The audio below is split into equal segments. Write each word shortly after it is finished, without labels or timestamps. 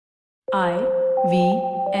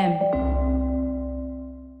IVM.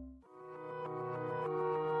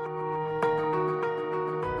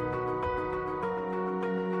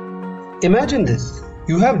 Imagine this.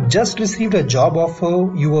 You have just received a job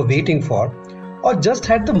offer you were waiting for, or just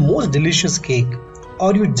had the most delicious cake,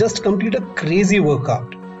 or you just completed a crazy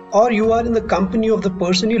workout, or you are in the company of the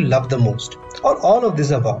person you love the most, or all of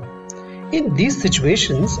this above. In these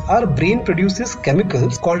situations, our brain produces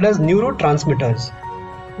chemicals called as neurotransmitters.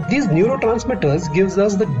 These neurotransmitters gives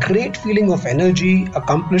us the great feeling of energy,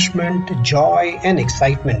 accomplishment, joy, and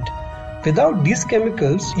excitement. Without these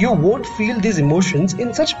chemicals, you won't feel these emotions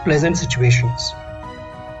in such pleasant situations.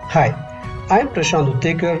 Hi, I am Prashant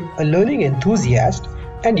Uttekar, a learning enthusiast,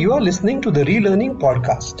 and you are listening to the Relearning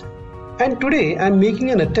Podcast. And today I am making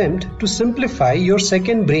an attempt to simplify your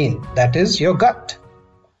second brain, that is, your gut.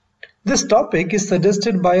 This topic is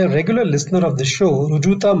suggested by a regular listener of the show,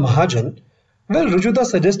 Rujuta Mahajan. Well, Rujuta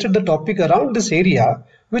suggested the topic around this area,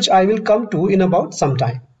 which I will come to in about some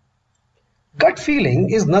time. Gut feeling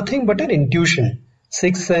is nothing but an intuition,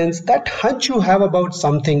 sixth sense, that hunch you have about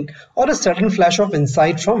something or a sudden flash of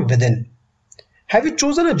insight from within. Have you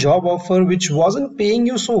chosen a job offer which wasn't paying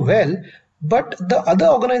you so well, but the other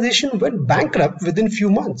organization went bankrupt within few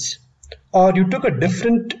months? Or you took a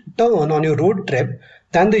different turn on your road trip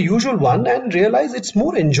than the usual one and realize it's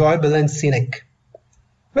more enjoyable and scenic.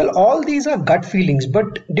 Well, all these are gut feelings,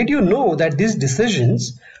 but did you know that these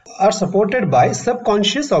decisions are supported by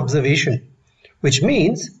subconscious observation? Which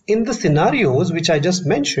means in the scenarios which I just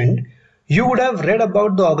mentioned, you would have read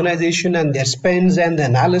about the organization and their spends and the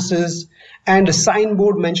analysis and a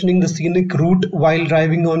signboard mentioning the scenic route while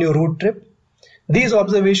driving on your road trip. These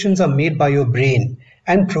observations are made by your brain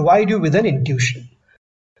and provide you with an intuition.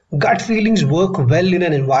 Gut feelings work well in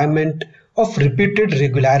an environment of repeated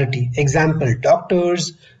regularity. Example,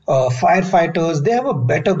 doctors, firefighters, they have a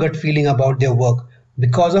better gut feeling about their work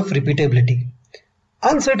because of repeatability.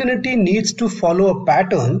 Uncertainty needs to follow a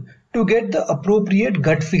pattern to get the appropriate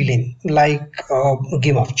gut feeling, like a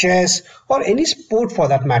game of chess or any sport for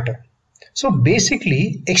that matter. So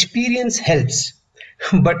basically, experience helps,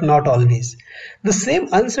 but not always. The same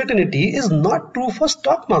uncertainty is not true for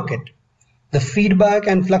stock market. The feedback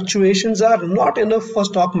and fluctuations are not enough for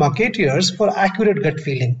stock marketeers for accurate gut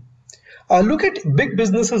feeling. Look at big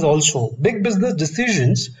businesses also. Big business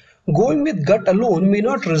decisions, going with gut alone may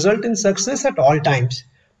not result in success at all times.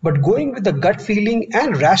 But going with the gut feeling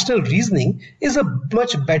and rational reasoning is a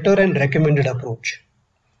much better and recommended approach.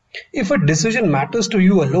 If a decision matters to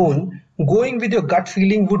you alone, going with your gut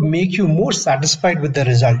feeling would make you more satisfied with the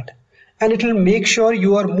result. And it will make sure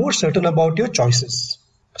you are more certain about your choices.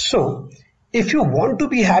 So, if you want to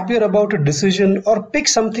be happier about a decision or pick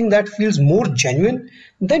something that feels more genuine,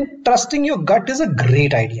 then trusting your gut is a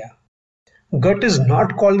great idea. Gut is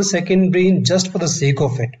not called the second brain just for the sake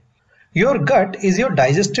of it. Your gut is your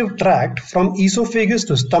digestive tract. From esophagus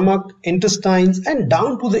to stomach, intestines, and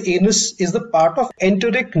down to the anus is the part of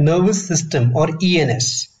enteric nervous system or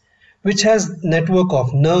ENS, which has network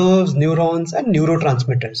of nerves, neurons, and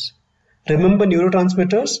neurotransmitters. Remember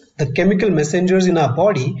neurotransmitters, the chemical messengers in our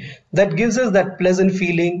body that gives us that pleasant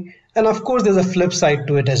feeling, and of course there's a flip side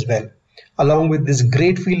to it as well. Along with these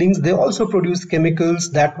great feelings, they also produce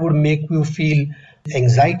chemicals that would make you feel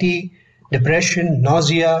anxiety, depression,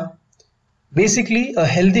 nausea. Basically, a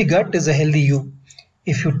healthy gut is a healthy you.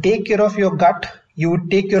 If you take care of your gut, you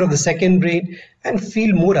would take care of the second brain and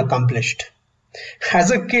feel more accomplished.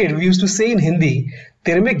 As a kid, we used to say in Hindi,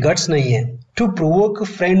 "Tere mein guts nahi hai," to provoke a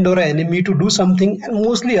friend or an enemy to do something and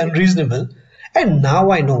mostly unreasonable, and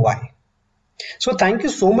now I know why. So thank you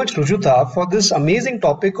so much, Rujuta, for this amazing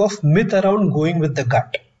topic of myth around going with the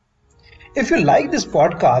gut. If you like this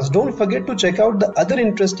podcast, don't forget to check out the other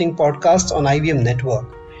interesting podcasts on IVM Network.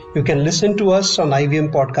 You can listen to us on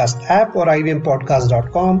IVM Podcast app or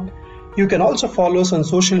ivmpodcast.com. You can also follow us on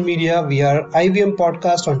social media via IVM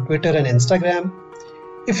Podcast on Twitter and Instagram.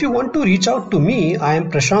 If you want to reach out to me, I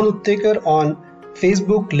am Prashant Uttekar on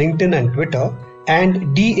Facebook, LinkedIn and Twitter,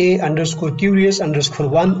 and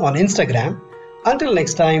DA_curious_1 on Instagram. Until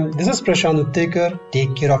next time, this is Prashant Uttekar.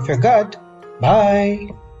 Take care of your gut. Bye.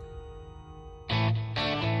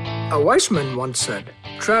 A wise man once said,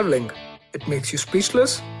 traveling, it makes you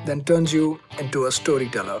speechless, then turns you into a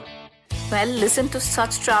storyteller. Well, listen to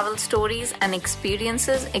such travel stories and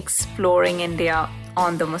experiences exploring India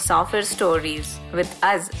on the Musafir Stories with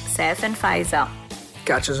us, Saif and Faiza.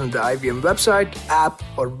 Catch us on the IVM website, app,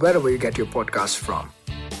 or wherever you get your podcasts from.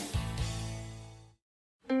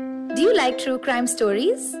 Do you you like true crime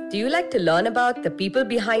stories? Do you like to learn about the people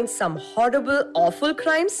behind some horrible, awful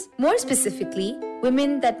crimes? More specifically,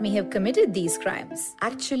 women that may have committed these crimes.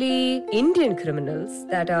 Actually, Indian criminals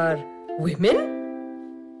that are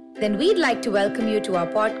women? Then we'd like to welcome you to our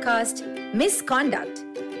podcast, Misconduct.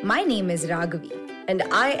 My name is Raghavi. And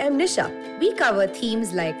I am Nisha. We cover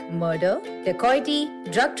themes like murder, dacoity,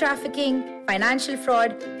 drug trafficking, financial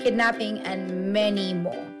fraud, kidnapping, and many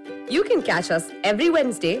more. You can catch us every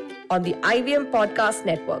Wednesday on the IVM Podcast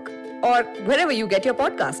Network or wherever you get your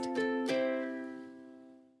podcast.